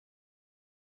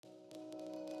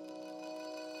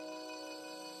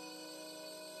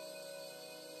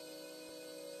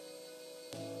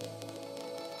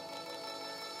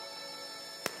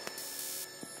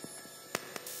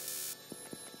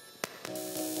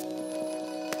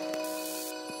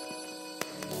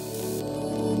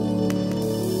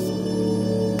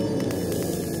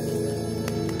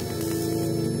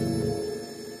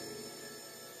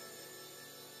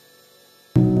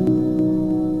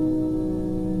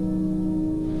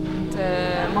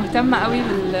مهتمة قوي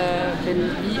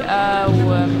بالبيئة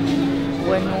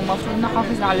وانه المفروض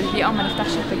نحافظ على البيئة وما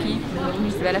نفتحش التكييف ونرمي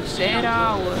الزبالة في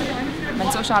الشارع وما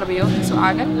نسوقش عربيات نسوق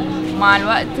عجل. ومع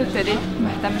الوقت ابتديت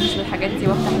مهتمش بالحاجات دي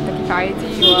وافتح التكييف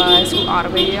عادي واسوق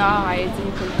عربية عادي.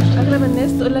 اغلب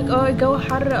الناس تقولك الجو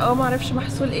حر، ما اعرفش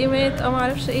محصول ايه مات، ما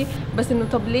اعرفش ايه، بس انه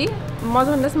طب ليه؟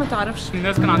 معظم الناس ما تعرفش.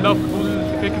 الناس كان عندها فضول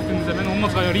في فكرة ان زمان وهم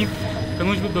صغيرين ما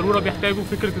كانوش بالضرورة بيحتاجوا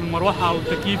فكرة المروحة او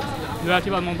التكييف، دلوقتي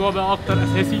بقى الموضوع بقى اكتر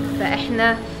اساسي.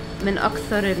 فاحنا من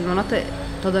اكثر المناطق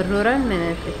تضررا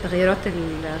من التغيرات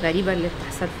الغريبة اللي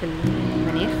بتحصل في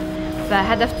المناخ.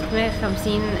 فهدف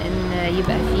 350 ان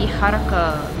يبقى في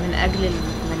حركة من اجل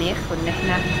المناخ وان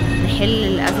احنا نحل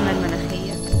الازمة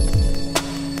المناخية.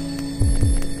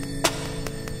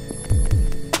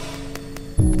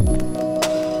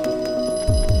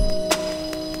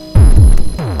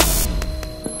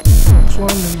 مشروع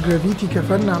الجرافيتي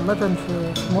كفن عامة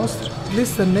في مصر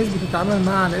لسه الناس بتتعامل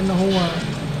معاه على ان هو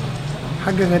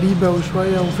حاجة غريبة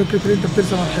وشوية، وفكرة ان انت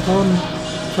بترسم على الحيطان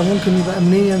فممكن يبقى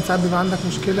امنيا ساعات بيبقى عندك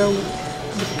مشكلة،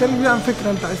 وبتتكلم بيه عن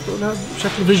فكرة انت عايز تقولها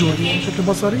بشكل فيجوال يعني بشكل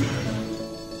بصري.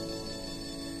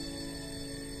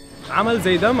 عمل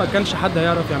زي ده ما كانش حد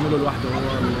هيعرف يعمله لوحده، هو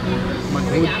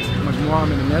مجهود مجموعة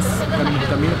من الناس كانوا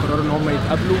مهتمين قرروا ان هم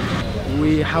يتقابلوا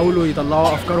ويحاولوا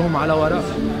يطلعوا افكارهم على ورق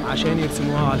عشان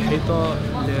يرسموها على الحيطة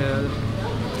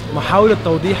لمحاولة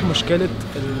توضيح مشكلة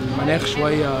المناخ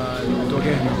شوية اللي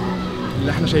بتواجهنا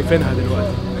اللي احنا شايفينها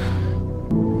دلوقتي.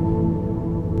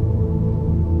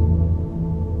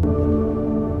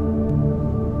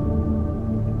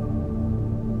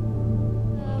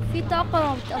 في طاقة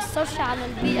ما بتأثرش على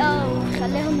البيئة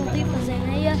وتخليها نظيفة زي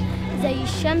ما هي، زي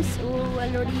الشمس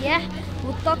والرياح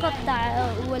والطاقة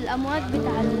والأمواج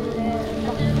بتاع البحر.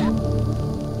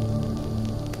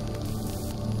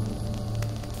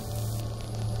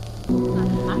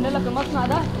 عامل لك المصنع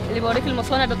ده اللي بيوريك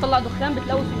المصانع بتطلع دخان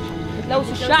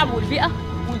بتلوث الشعب والبيئة،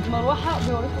 والمروحة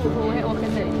بيوريك هو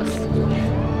كذلك بس.